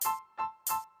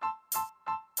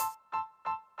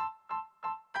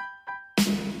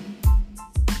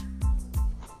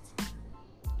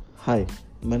Hi,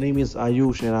 my name is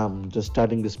Ayush and I'm just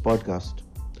starting this podcast.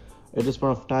 At this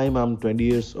point of time, I'm 20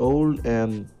 years old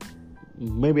and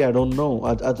maybe I don't know.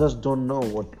 I just don't know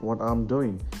what I'm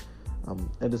doing.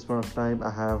 At this point of time, I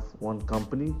have one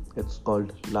company. It's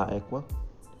called La Aqua.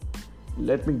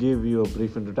 Let me give you a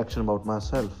brief introduction about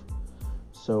myself.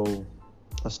 So,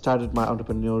 I started my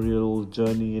entrepreneurial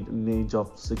journey at an age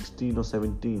of 16 or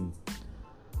 17.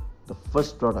 The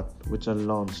first product which I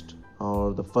launched,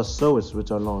 or the first service which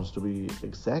I launched to be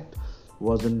exact,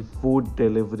 was in food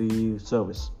delivery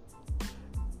service.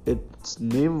 Its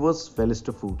name was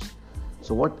Felister Foods.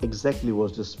 So, what exactly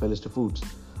was this Felister Foods?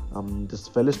 This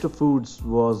Felister Foods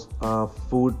was a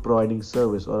food providing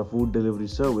service or a food delivery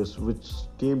service which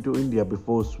came to India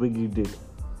before Swiggy did.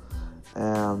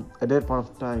 And at that point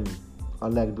of time, I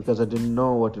lagged because I didn't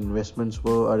know what investments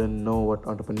were, I didn't know what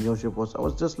entrepreneurship was. I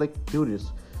was just like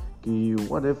curious.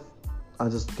 What if I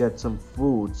just get some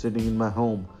food sitting in my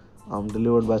home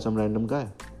delivered by some random guy?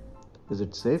 Is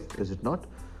it safe? Is it not?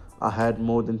 I had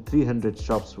more than 300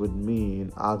 shops with me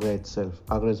in Agra itself.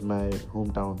 Agra is my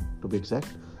hometown to be exact.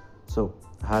 So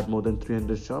I had more than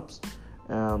 300 shops.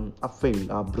 I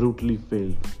failed. I brutally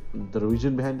failed. The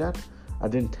reason behind that, I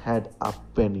didn't had a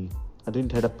penny. I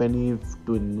didn't had a penny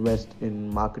to invest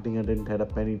in marketing. I didn't had a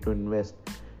penny to invest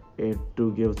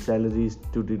to give salaries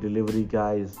to the delivery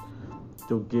guys,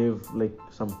 to give like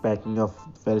some packing of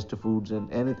Felister Foods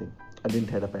and anything. I didn't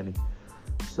had a penny.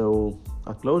 So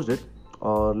I closed it,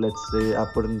 or let's say I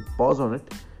put in pause on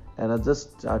it, and I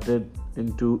just started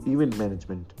into event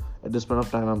management. At this point of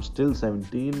time, I'm still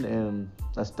 17, and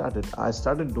I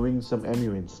started doing some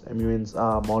MUNs. MUNs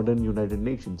are Modern United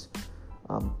Nations.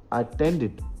 I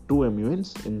attended two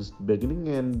MUNs in the beginning,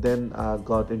 and then I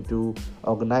got into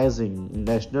organizing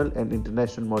national and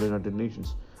international Modern United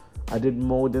Nations. I did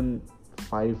more than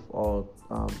five or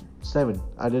seven.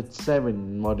 I did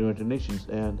seven Modern United Nations,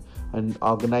 and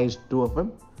organized two of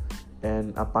them,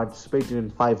 and I participated in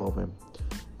five of them.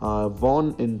 I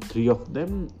won in three of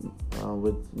them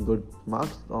with good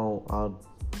marks or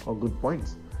good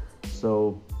points.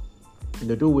 So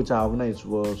the two which I organized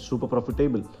were super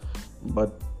profitable,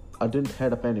 but I didn't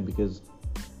had a penny because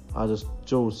I just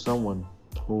chose someone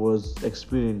who was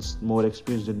more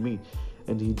experienced than me,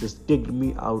 and he just kicked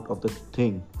me out of the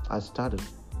thing I started.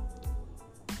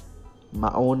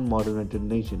 My own Modern United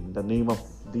Nation. The name of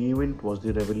the event was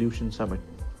the Revolution Summit.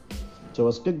 So I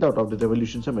was kicked out of the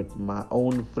Revolution Summit. My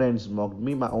own friends mocked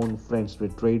me. My own friends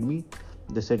betrayed me.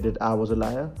 They said that I was a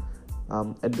liar.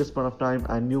 At this point of time,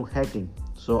 I knew hacking.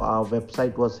 So our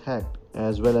website was hacked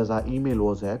as well as our email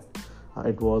was hacked.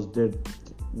 It was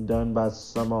done by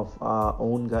some of our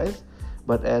own guys.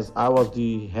 But as I was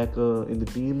the hacker in the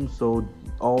team, so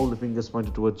all the fingers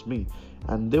pointed towards me.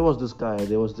 And there was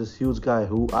this huge guy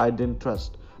who I didn't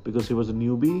trust because he was a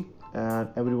newbie, and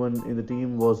everyone in the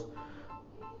team was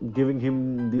giving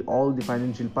him all the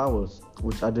financial powers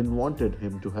which I didn't wanted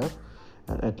him to have.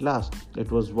 And at last, it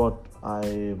was what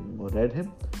I read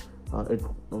him. It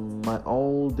my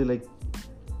all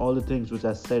the things which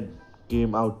I said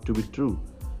came out to be true.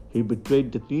 He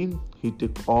betrayed the team. He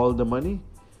took all the money,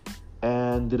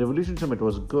 and the Revolution Summit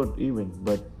was good even,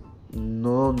 but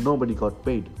nobody got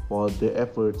paid for their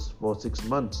efforts for 6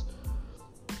 months.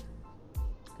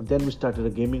 Then we started a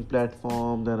gaming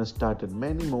platform. Then I started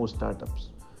many more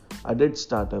startups. I did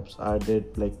startups. I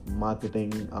did like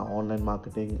marketing, online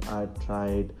marketing. I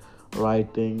tried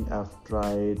writing. I've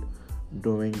tried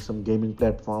doing some gaming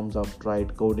platforms. I've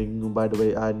tried coding. By the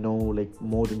way, I know like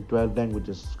more than 12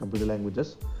 languages, computer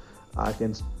languages. I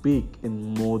can speak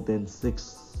in more than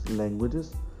six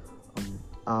languages.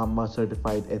 I'm a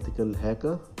certified ethical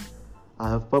hacker. I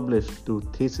have published two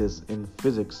theses in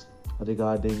physics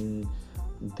regarding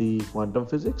the quantum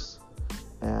physics,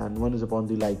 and one is upon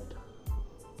the light.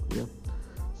 Yeah.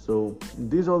 So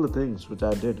these are all the things which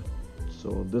I did.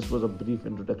 So this was a brief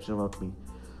introduction about me.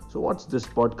 So what's this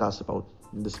podcast about?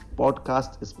 This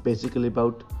podcast is basically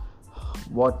about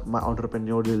what my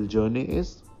entrepreneurial journey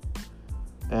is,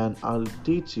 and I'll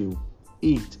teach you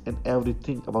each and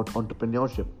everything about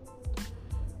entrepreneurship.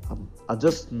 I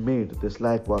just made this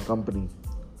Lacqua company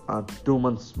 2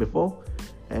 months before,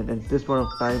 and at this point of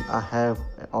time,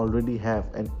 already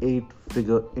have an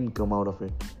 8-figure income out of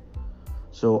it.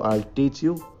 So I'll teach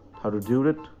you how to do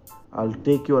it. I'll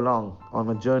take you along on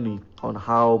a journey on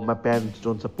how my parents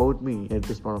don't support me at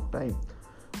this point of time,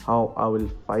 how I will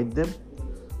fight them,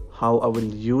 how I will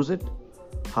use it,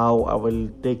 how I will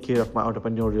take care of my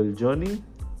entrepreneurial journey,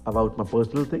 about my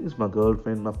personal things, my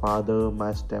girlfriend, my father,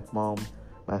 my stepmom,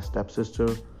 my stepsister,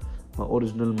 my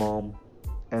original mom,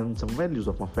 and some values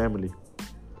of my family.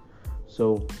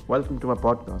 So, welcome to my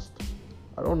podcast.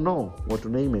 I don't know what to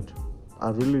name it. I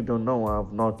really don't know. I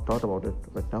have not thought about it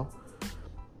right now.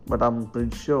 But I'm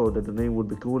pretty sure that the name would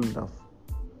be cool enough.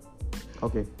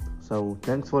 Okay, so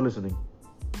thanks for listening.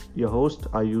 Your host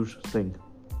Ayush Singh.